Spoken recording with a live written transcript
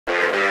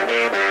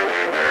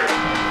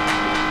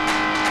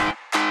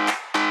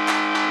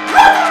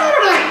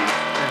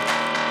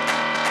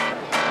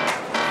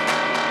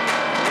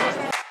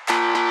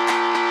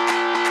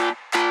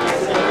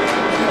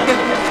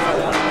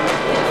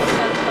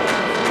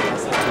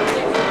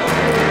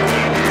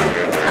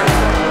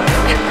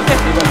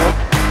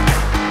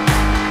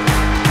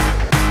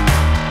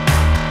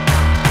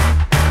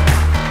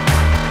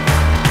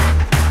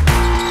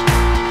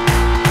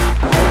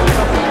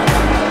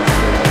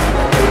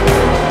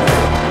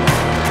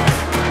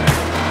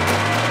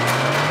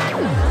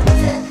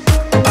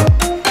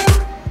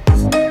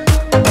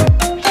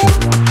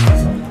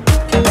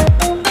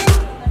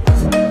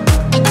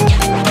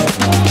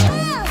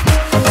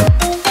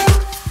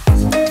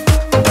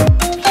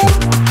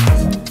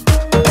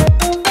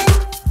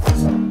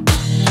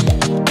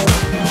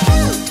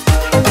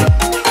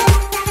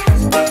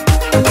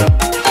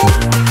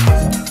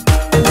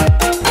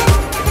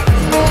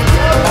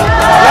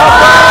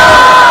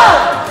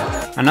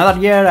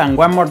year and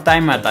one more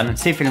time at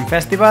Annecy Film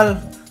Festival,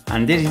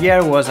 and this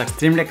year was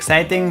extremely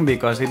exciting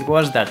because it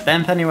was the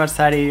 10th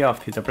anniversary of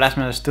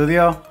Phytoplasma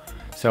Studio,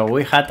 so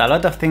we had a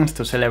lot of things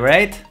to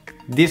celebrate.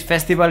 This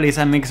festival is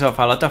a mix of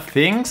a lot of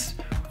things,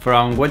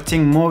 from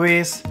watching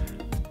movies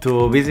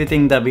to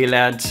visiting the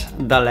village,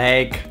 the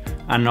lake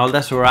and all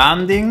the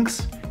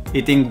surroundings,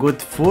 eating good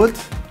food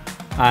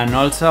and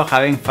also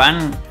having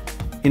fun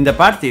in the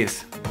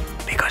parties.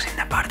 Because in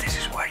the parties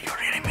is where you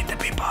really meet the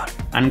people.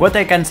 And what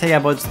I can say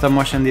about stop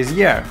motion this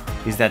year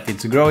is that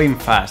it's growing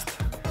fast.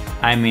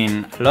 I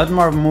mean, a lot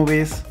more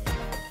movies,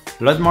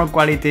 a lot more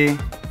quality,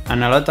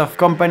 and a lot of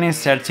companies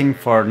searching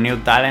for new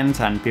talents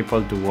and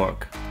people to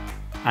work.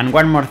 And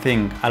one more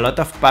thing, a lot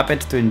of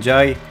puppets to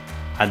enjoy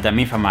at the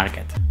MIFA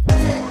market.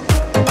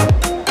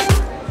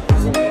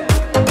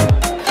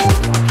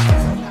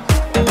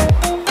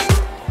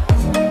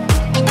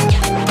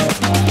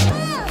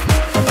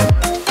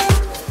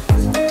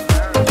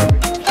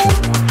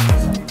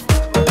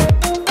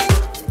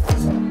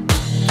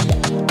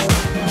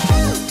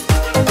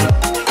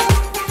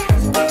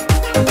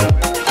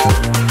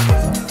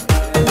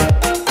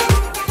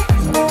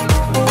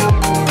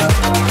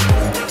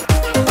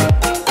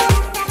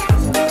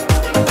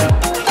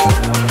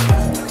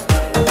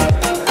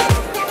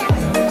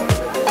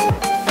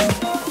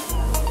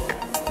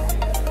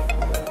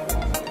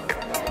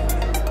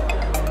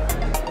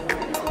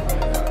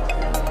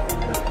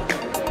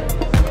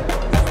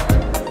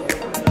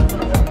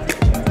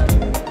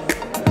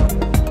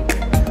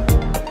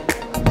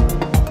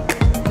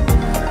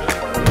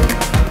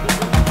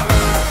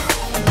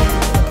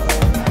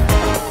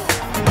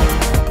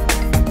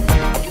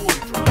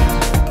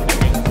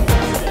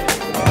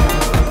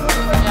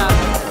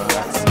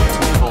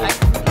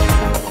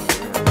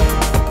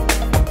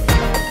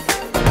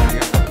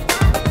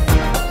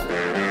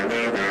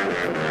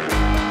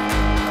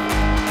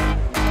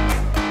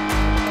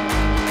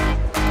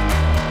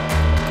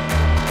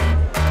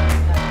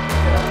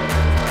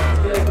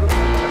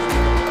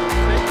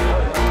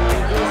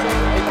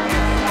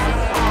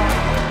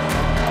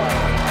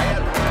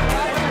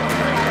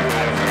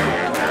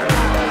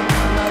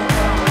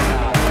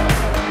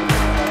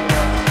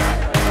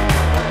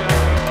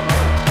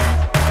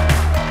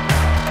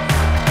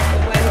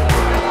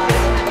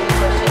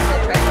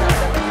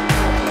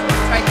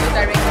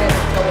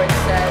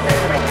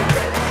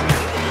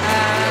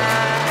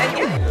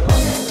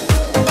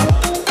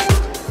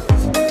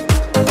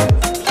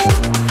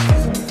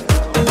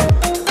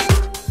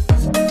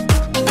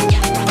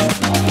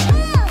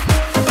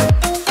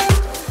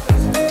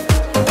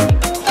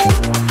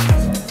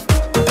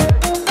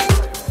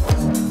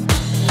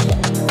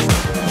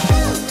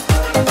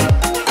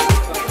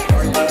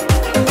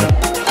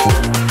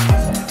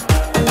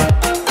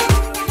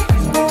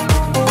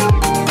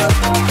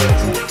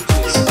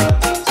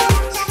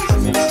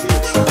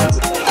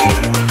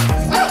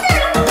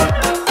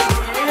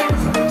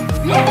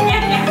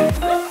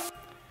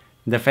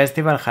 The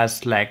festival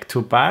has like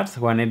two parts.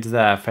 One is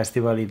the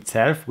festival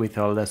itself with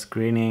all the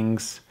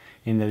screenings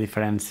in the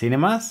different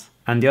cinemas,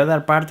 and the other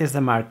part is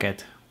the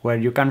market, where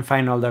you can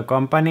find all the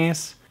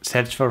companies,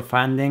 search for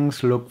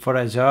fundings, look for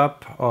a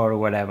job or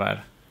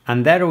whatever.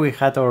 And there we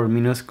had our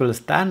minuscule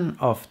stand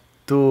of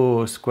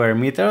 2 square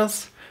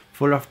meters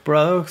full of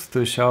products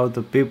to show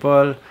to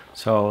people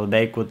so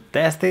they could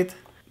test it.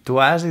 To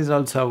us it's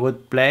also a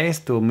good place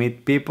to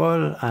meet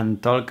people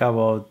and talk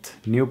about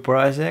new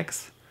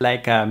projects,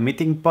 like a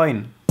meeting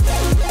point.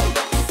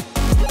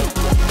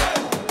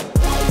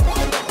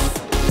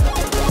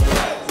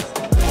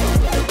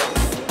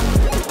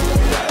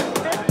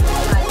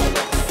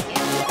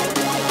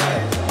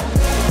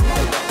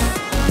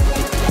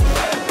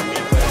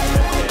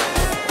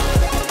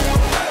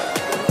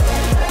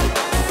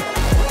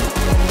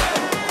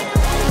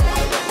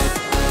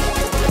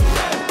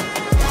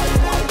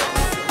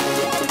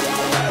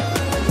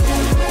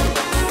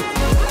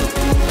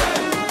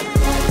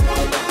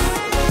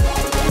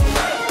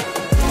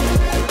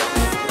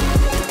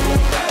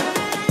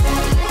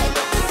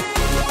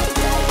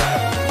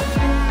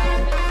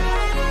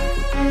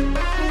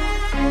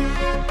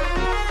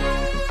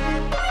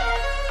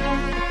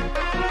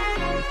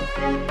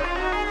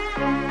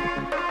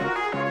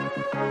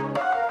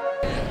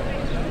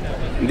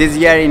 This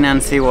year in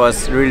Annecy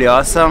was really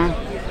awesome.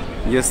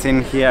 You've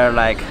seen here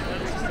like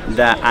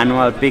the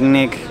annual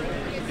picnic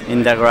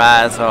in the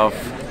grass of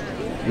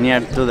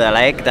near to the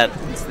lake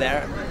that's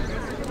there.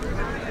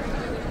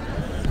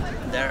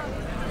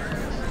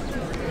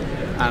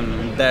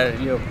 And there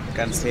you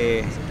can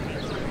see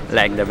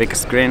like the big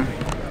screen.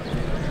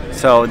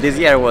 So this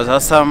year was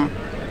awesome.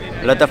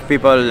 A lot of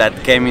people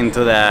that came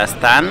into the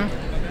stand,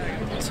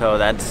 so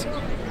that's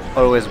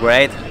always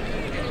great.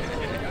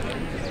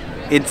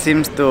 It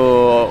seems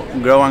to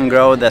grow and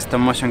grow the stop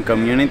motion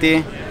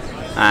community,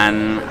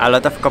 and a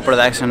lot of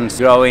co-productions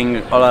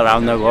growing all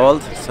around the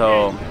world,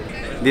 so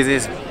this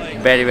is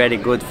very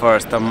good for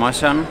stop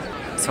motion.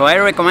 So I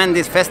recommend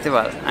this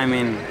festival. I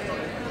mean,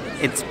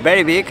 it's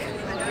very big,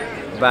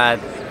 but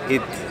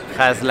it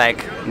has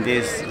like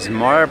these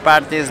smaller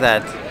parties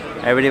that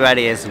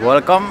Everybody is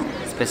welcome,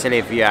 especially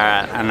if you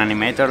are an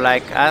animator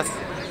like us.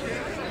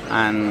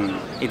 And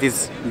it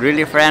is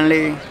really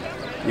friendly.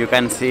 You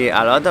can see a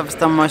lot of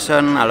stop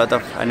motion, a lot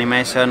of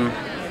animation,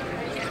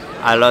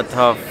 a lot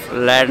of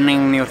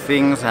learning new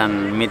things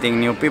and meeting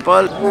new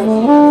people.